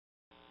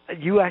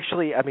You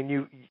actually, I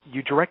mean,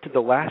 you directed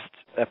the last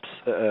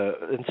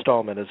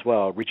installment as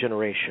well,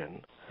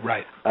 Regeneration.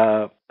 Right.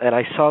 And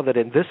I saw that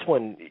in this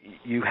one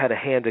you had a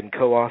hand in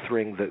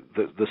co-authoring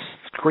the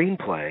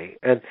screenplay,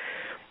 and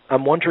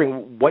I'm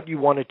wondering what you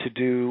wanted to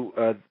do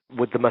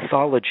with the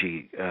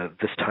mythology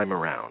this time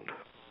around.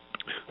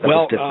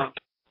 Well,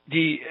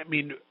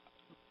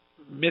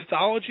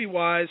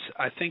 mythology-wise,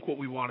 I think what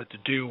we wanted to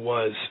do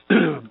was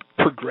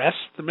progress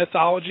the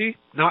mythology,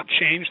 not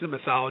change the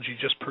mythology,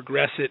 just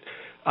progress it,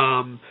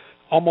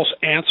 almost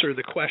answer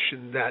the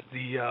question that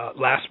the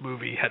last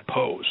movie had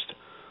posed.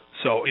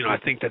 So, I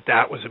think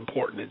that was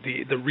important.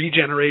 The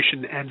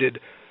Regeneration ended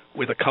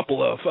with a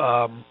couple of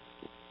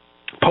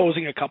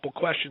posing a couple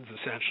questions,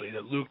 essentially,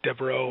 that Luc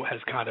Devereaux has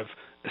kind of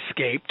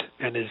escaped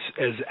and is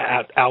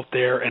out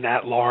there and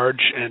at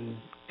large and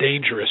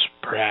dangerous,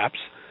 perhaps.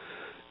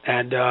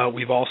 And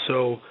we've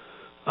also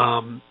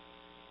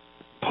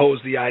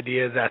posed the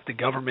idea that the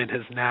government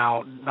has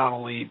now not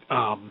only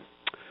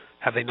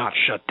have they not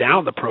shut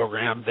down the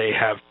program, they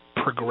have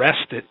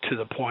progressed it to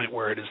the point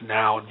where it is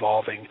now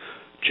involving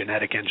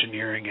genetic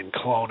engineering and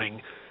cloning.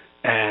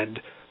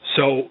 And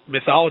so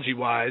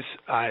mythology-wise,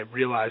 I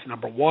realized,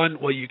 number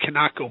one, well, you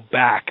cannot go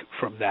back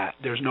from that.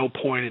 There's no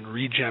point in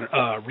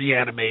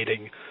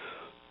reanimating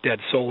dead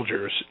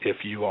soldiers if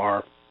you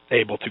are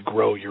able to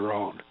grow your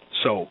own.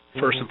 So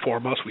first and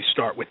foremost, we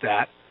start with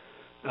that.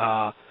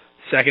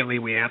 Secondly,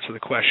 we answer the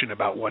question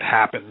about what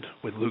happened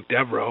with Luc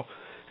Devereaux.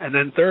 And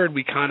then third,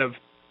 we kind of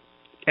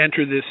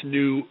enter this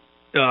new,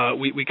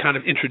 we kind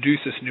of introduce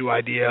this new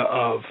idea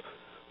of,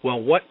 well,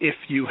 what if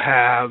you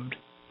have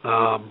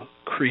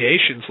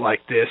creations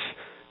like this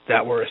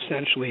that were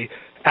essentially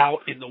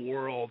out in the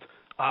world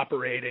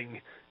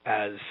operating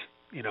as,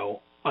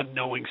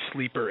 unknowing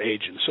sleeper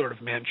agents, sort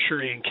of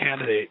Manchurian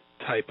Candidate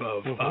type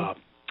of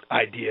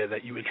idea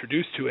that you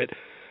introduce to it.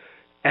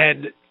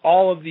 And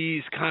all of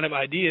these kind of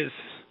ideas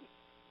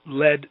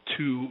led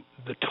to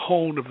the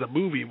tone of the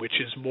movie, which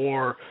is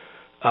more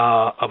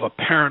of a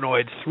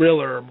paranoid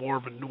thriller, more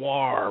of a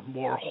noir,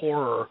 more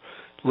horror,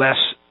 less,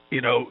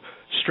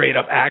 straight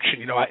up action.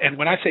 And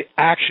when I say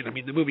action, I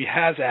mean the movie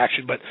has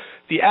action, but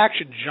the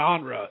action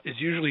genre is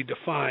usually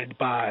defined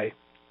by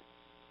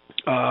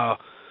a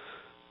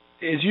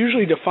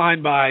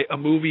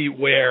movie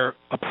where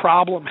a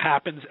problem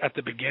happens at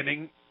the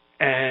beginning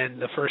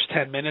and the first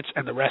 10 minutes,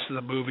 and the rest of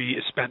the movie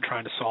is spent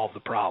trying to solve the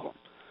problem.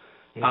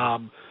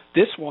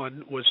 This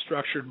one was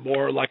structured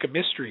more like a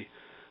mystery.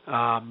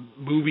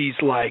 Movies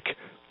like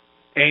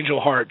Angel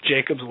Heart,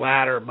 Jacob's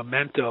Ladder,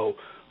 Memento,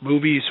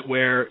 movies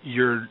where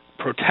your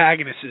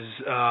protagonist is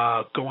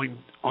going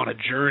on a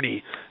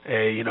journey,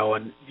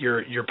 and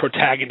your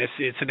protagonist,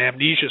 it's an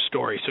amnesia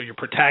story, so your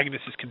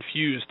protagonist is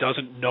confused,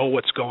 doesn't know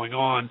what's going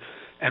on,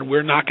 and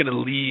we're not going to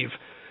leave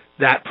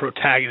that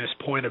protagonist's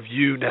point of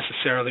view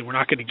necessarily. We're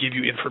not going to give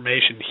you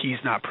information he's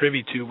not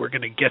privy to. We're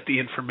going to get the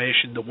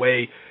information the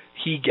way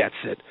he gets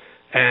it.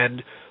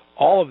 And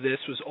all of this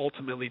was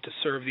ultimately to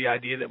serve the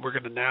idea that we're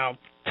going to now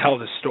tell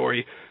this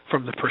story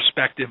from the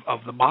perspective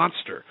of the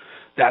monster.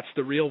 That's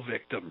the real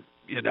victim.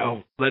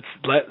 Let's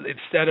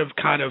instead of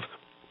kind of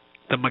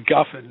the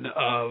MacGuffin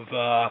of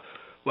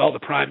the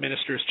prime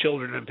minister's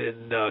children have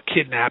been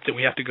kidnapped and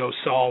we have to go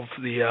solve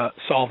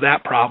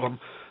that problem.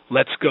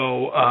 Let's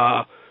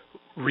go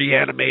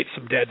reanimate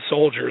some dead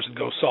soldiers and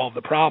go solve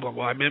the problem.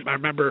 Well, I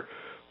remember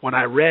when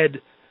I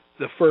read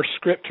the first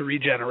script to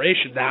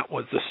Regeneration, that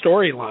was the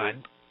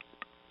storyline,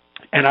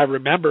 and I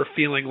remember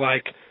feeling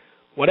like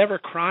whatever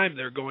crime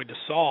they're going to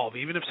solve,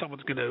 even if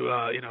someone's going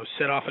to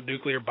set off a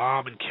nuclear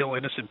bomb and kill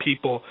innocent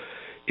people,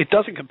 it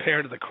doesn't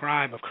compare to the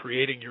crime of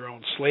creating your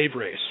own slave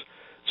race.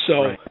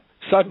 So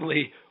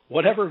suddenly,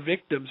 whatever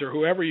victims or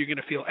whoever you're going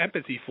to feel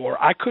empathy for,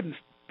 I couldn't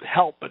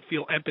help but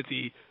feel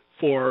empathy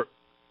for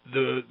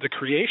the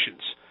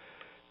creations.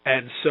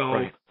 And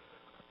so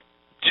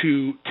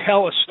to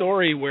tell a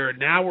story where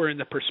now we're in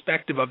the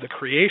perspective of the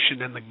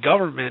creation and the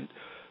government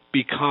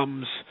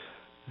becomes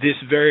this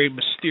very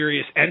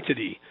mysterious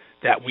entity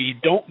that we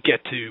don't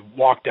get to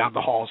walk down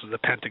the halls of the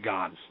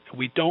Pentagon.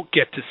 We don't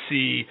get to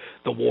see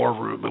the war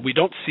room, and we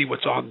don't see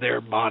what's on their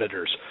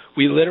monitors.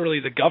 We literally,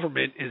 the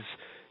government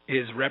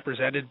is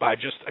represented by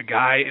just a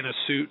guy in a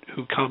suit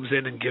who comes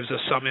in and gives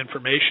us some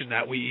information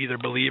that we either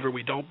believe or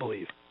we don't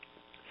believe.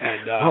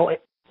 And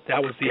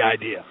that was the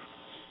idea.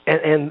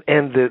 And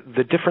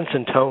the difference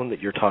in tone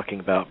that you're talking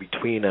about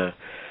between a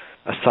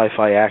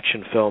sci-fi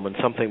action film and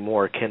something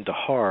more akin to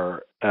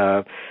horror,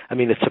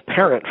 it's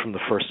apparent from the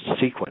first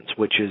sequence,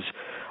 which is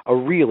a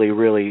really,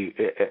 really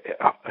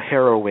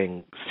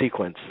harrowing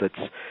sequence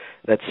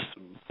that's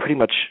pretty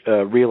much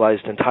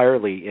realized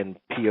entirely in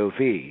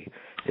POV.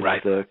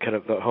 It's the kind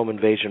of the home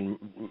invasion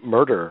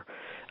murder.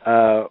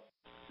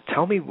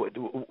 Tell me,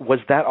 was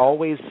that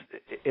always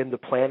in the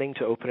planning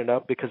to open it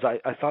up? Because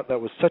I thought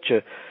that was such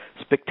a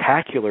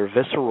spectacular,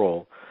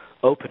 visceral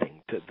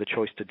opening, the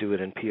choice to do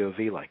it in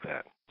POV like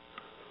that.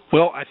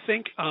 Well, I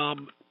think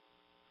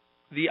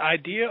the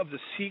idea of the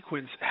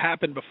sequence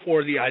happened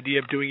before the idea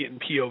of doing it in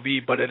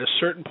POV, but at a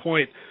certain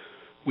point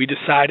we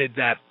decided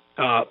that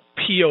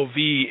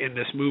POV in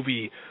this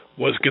movie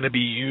was going to be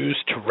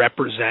used to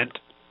represent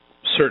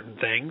certain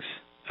things.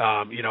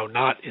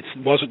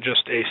 It wasn't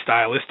just a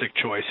stylistic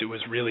choice. It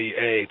was really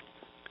a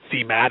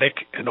thematic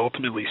and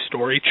ultimately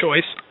story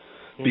choice,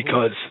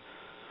 because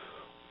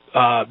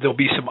there'll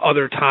be some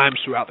other times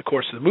throughout the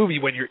course of the movie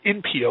when you're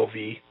in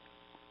POV,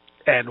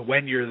 and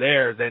when you're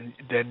there, then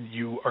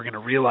you are going to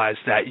realize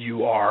that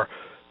you are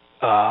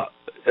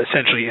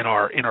essentially in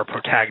our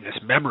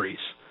protagonist's memories,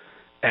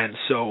 and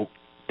so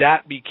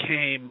that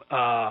became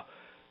an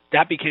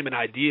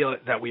idea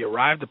that we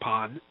arrived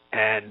upon,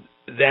 and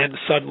then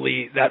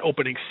suddenly that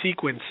opening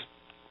sequence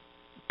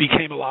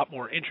became a lot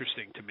more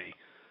interesting to me,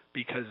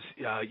 because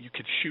you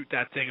could shoot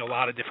that thing a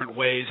lot of different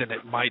ways, and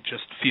it might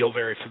just feel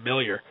very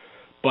familiar.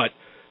 But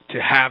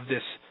to have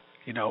this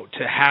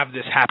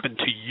happen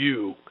to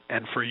you,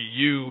 and for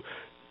you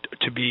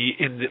to be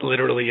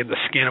literally in the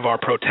skin of our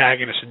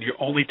protagonist, and the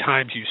only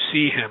times you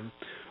see him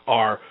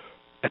are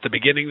at the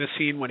beginning of the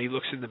scene when he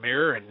looks in the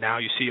mirror, and now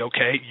you see,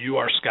 okay, you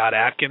are Scott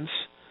Adkins,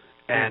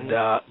 and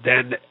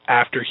then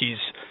after he's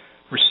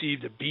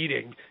received a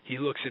beating, he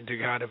looks into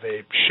kind of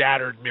a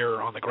shattered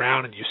mirror on the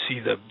ground, and you see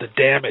the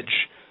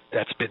damage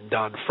that's been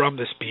done from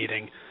this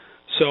beating.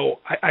 So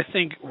I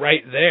think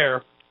right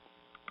there,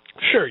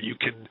 sure, you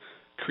can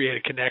create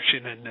a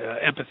connection and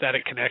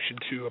empathetic connection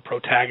to a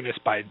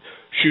protagonist by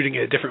shooting it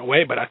a different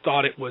way, but I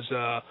thought it was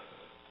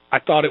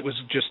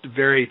just a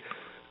very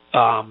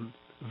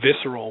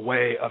visceral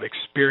way of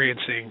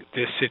experiencing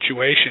this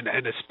situation,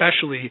 and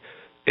especially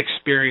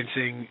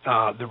experiencing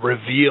the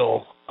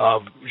reveal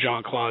of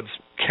Jean-Claude's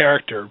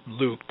character,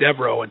 Luc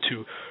Devereaux, and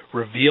to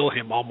reveal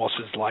him almost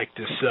as like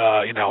this,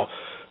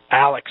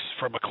 Alex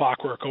from A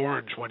Clockwork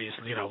Orange, when he's,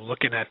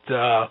 looking at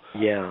the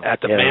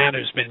man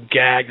who's been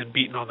gagged and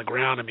beaten on the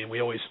ground. I mean, we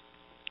always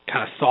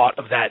kind of thought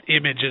of that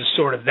image as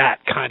sort of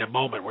that kind of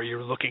moment where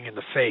you're looking in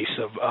the face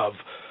of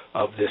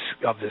this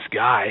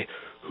guy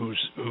who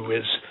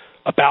is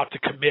about to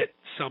commit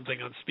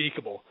something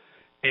unspeakable,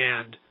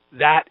 and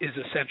that is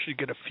essentially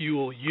going to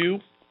fuel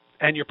you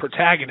and your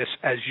protagonist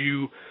as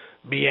you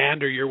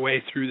meander your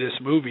way through this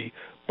movie.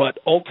 But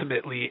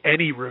ultimately,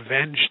 any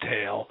revenge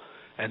tale,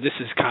 and this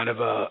is kind of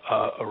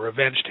a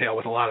revenge tale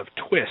with a lot of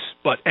twists,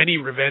 but any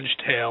revenge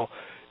tale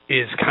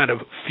is kind of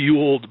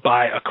fueled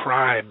by a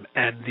crime,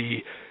 and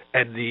the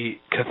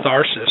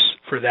catharsis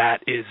for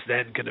that is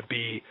then going to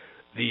be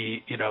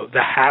the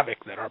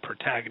havoc that our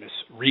protagonist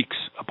wreaks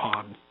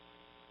upon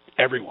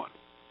everyone.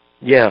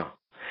 Yeah.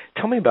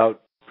 Tell me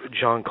about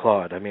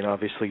Jean-Claude. I mean,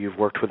 obviously you've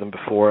worked with him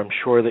before. I'm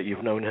sure that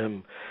you've known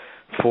him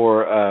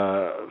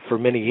for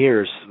many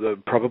years,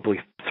 probably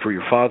through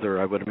your father,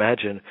 I would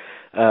imagine.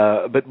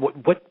 But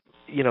what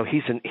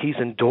he's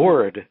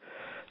endured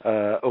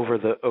over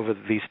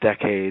these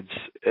decades.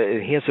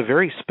 He has a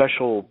very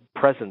special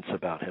presence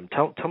about him.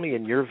 Tell me,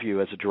 in your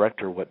view as a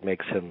director, what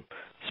makes him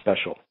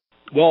special.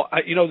 Well,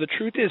 the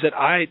truth is that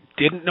I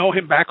didn't know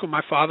him back when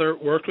my father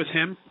worked with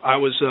him. I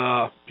was,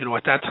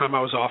 at that time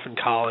I was off in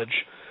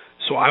college,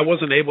 so I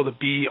wasn't able to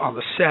be on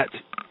the set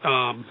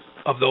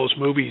of those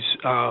movies,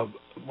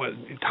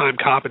 Time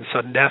Cop and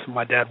Sudden Death, when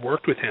my dad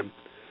worked with him.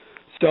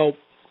 So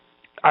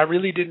I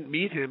really didn't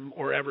meet him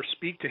or ever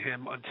speak to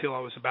him until I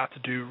was about to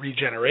do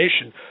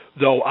Regeneration,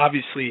 though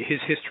obviously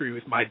his history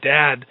with my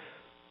dad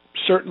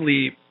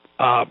certainly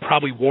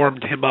probably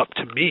warmed him up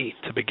to me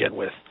to begin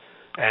with,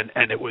 and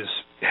it was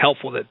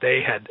helpful that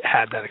they had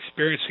that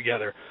experience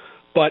together.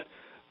 But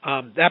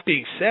that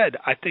being said,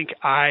 I think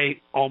I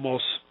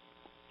almost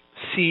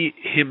see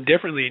him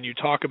differently, and you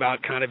talk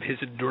about kind of his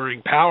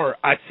enduring power.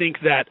 I think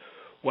that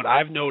what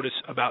I've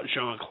noticed about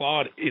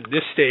Jean-Claude in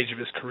this stage of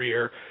his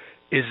career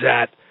is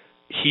that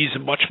he's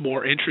much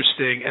more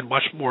interesting and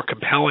much more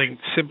compelling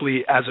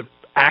simply as an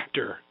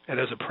actor and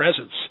as a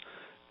presence.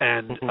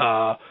 And,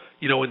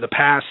 in the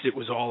past it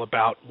was all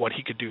about what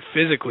he could do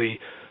physically,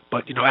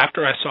 but,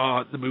 after I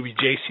saw the movie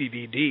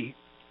JCVD,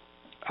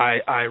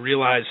 I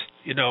realized,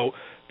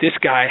 this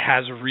guy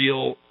has a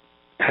real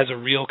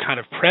kind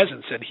of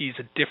presence, and it's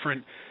a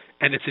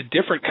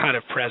different kind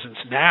of presence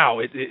now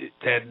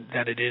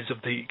than it is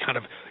of the kind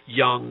of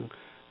young,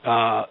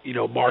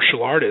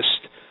 martial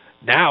artist.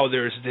 Now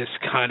there's this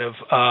kind of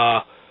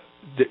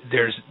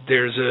there's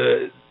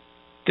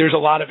a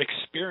lot of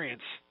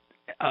experience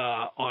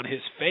on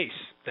his face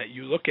that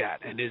you look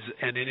at and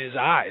in his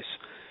eyes,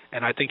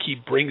 and I think he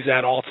brings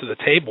that all to the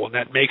table, and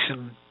that makes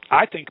him,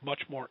 I think,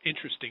 much more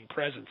interesting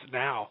presence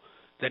now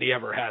than he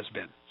ever has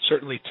been.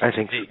 Certainly to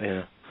me. So,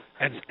 yeah.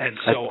 And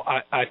so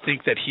I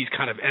think that he's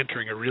kind of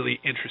entering a really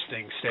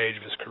interesting stage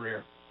of his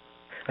career.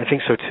 I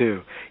think so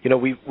too.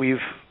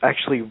 We've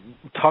actually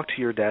talked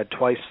to your dad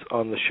twice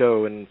on the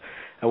show, and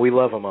we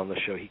love him on the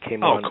show. He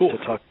came on cool.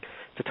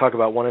 to talk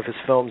about one of his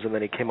films, and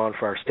then he came on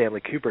for our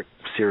Stanley Kubrick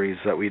series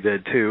that we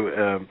did too.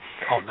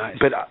 Nice.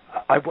 But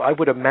I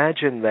would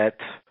imagine that,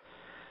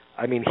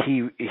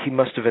 he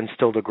must have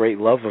instilled a great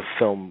love of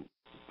film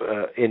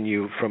in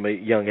you from a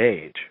young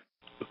age.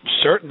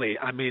 Certainly.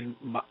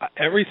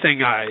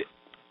 Everything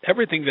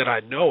that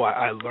I know,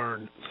 I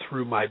learned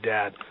through my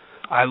dad.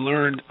 I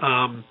learned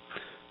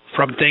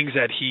from things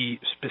that he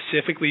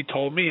specifically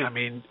told me. I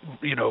mean,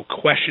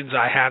 questions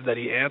I have that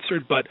he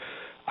answered, but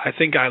I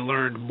think I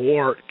learned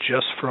more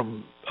just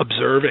from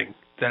observing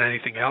than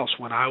anything else.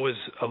 When I was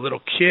a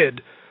little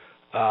kid,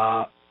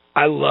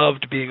 I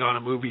loved being on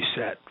a movie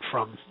set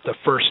from the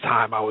first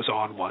time I was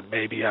on one.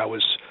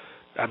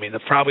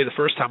 Probably the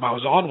first time I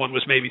was on one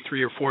was maybe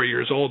 3 or 4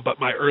 years old, but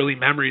my early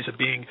memories of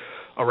being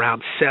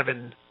around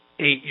 7,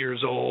 8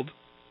 years old,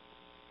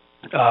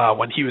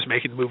 when he was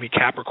making the movie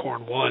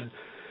Capricorn 1,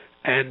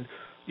 and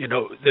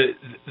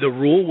the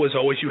rule was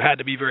always you had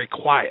to be very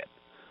quiet.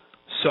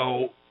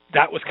 So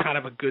that was kind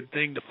of a good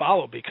thing to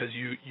follow, because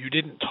you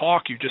didn't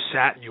talk, you just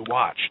sat and you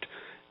watched.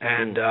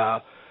 And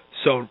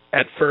so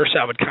at first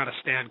I would kind of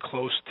stand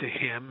close to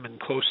him and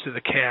close to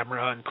the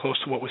camera and close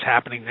to what was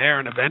happening there,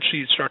 and eventually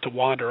you'd start to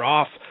wander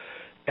off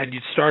and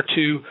you'd start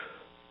to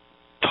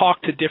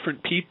talk to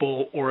different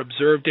people or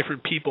observe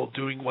different people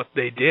doing what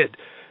they did.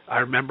 I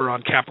remember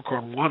on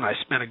Capricorn 1, I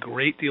spent a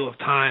great deal of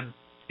time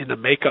in the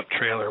makeup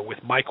trailer with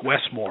Mike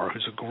Westmore,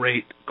 who's a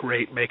great,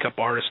 great makeup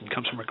artist and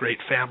comes from a great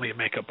family of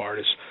makeup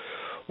artists,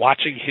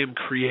 watching him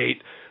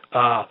create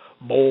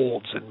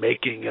molds and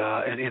making,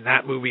 and in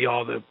that movie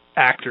all the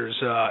actors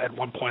at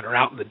one point are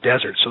out in the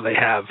desert, so they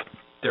have,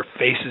 their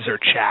faces are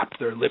chapped,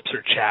 their lips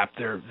are chapped,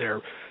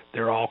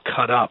 they're all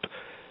cut up.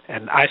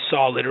 And I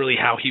saw literally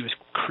how he was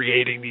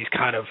creating these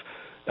kind of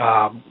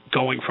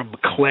going from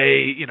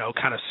clay,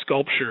 kind of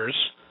sculptures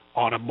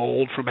on a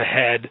mold from a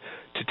head,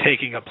 to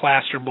taking a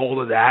plaster mold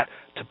of that,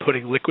 to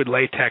putting liquid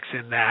latex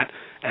in that,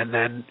 and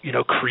then,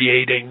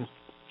 creating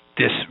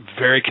this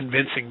very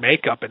convincing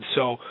makeup. And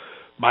so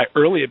my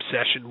early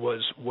obsession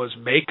was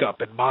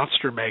makeup and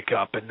monster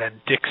makeup, and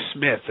then Dick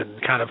Smith,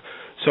 and kind of,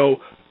 so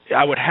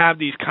I would have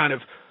these kind of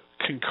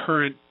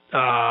concurrent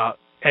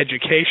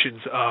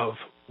educations of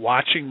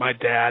watching my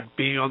dad,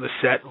 being on the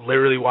set,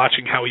 literally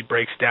watching how he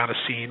breaks down a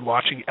scene,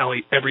 watching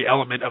every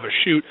element of a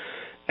shoot,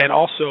 and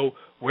also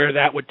where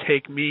that would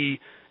take me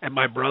and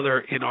my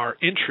brother in our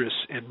interests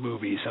in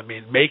movies. I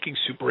mean, making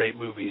Super 8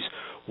 movies,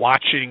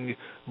 watching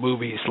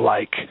movies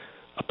like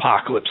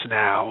Apocalypse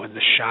Now and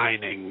The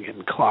Shining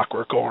and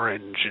Clockwork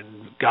Orange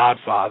and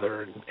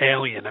Godfather and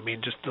Alien. I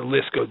mean, just the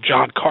list goes.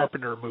 John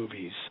Carpenter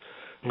movies,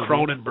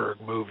 Cronenberg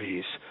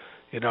movies,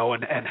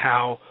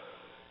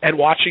 and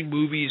watching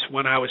movies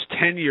when I was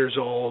 10 years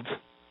old,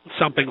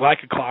 something like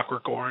A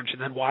Clockwork Orange,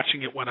 and then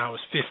watching it when I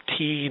was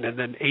 15 and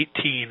then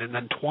 18 and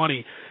then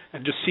 20,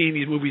 and just seeing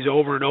these movies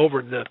over and over,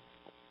 and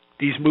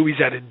these movies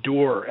that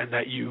endure and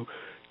that you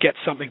get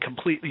something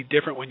completely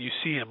different when you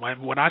see them.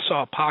 When I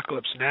saw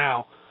Apocalypse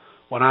Now,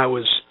 when I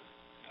was,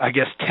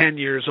 10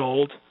 years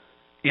old,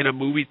 in a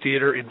movie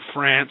theater in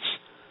France,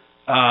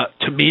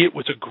 to me it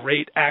was a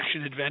great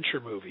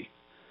action-adventure movie.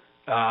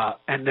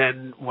 And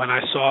then when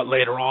I saw it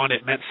later on,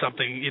 it meant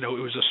something, it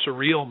was a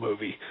surreal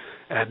movie.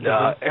 And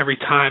every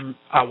time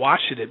I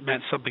watched it, it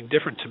meant something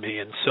different to me.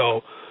 And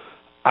so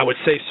I would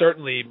say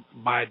certainly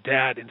my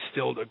dad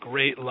instilled a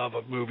great love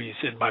of movies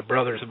in my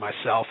brothers and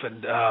myself,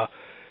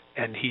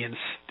 and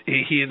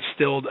he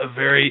instilled a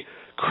very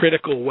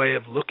critical way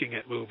of looking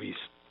at movies.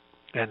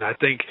 And I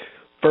think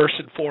first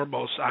and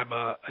foremost, I'm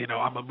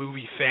a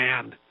movie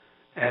fan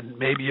and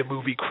maybe a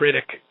movie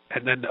critic,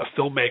 and then a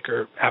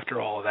filmmaker after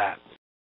all of that.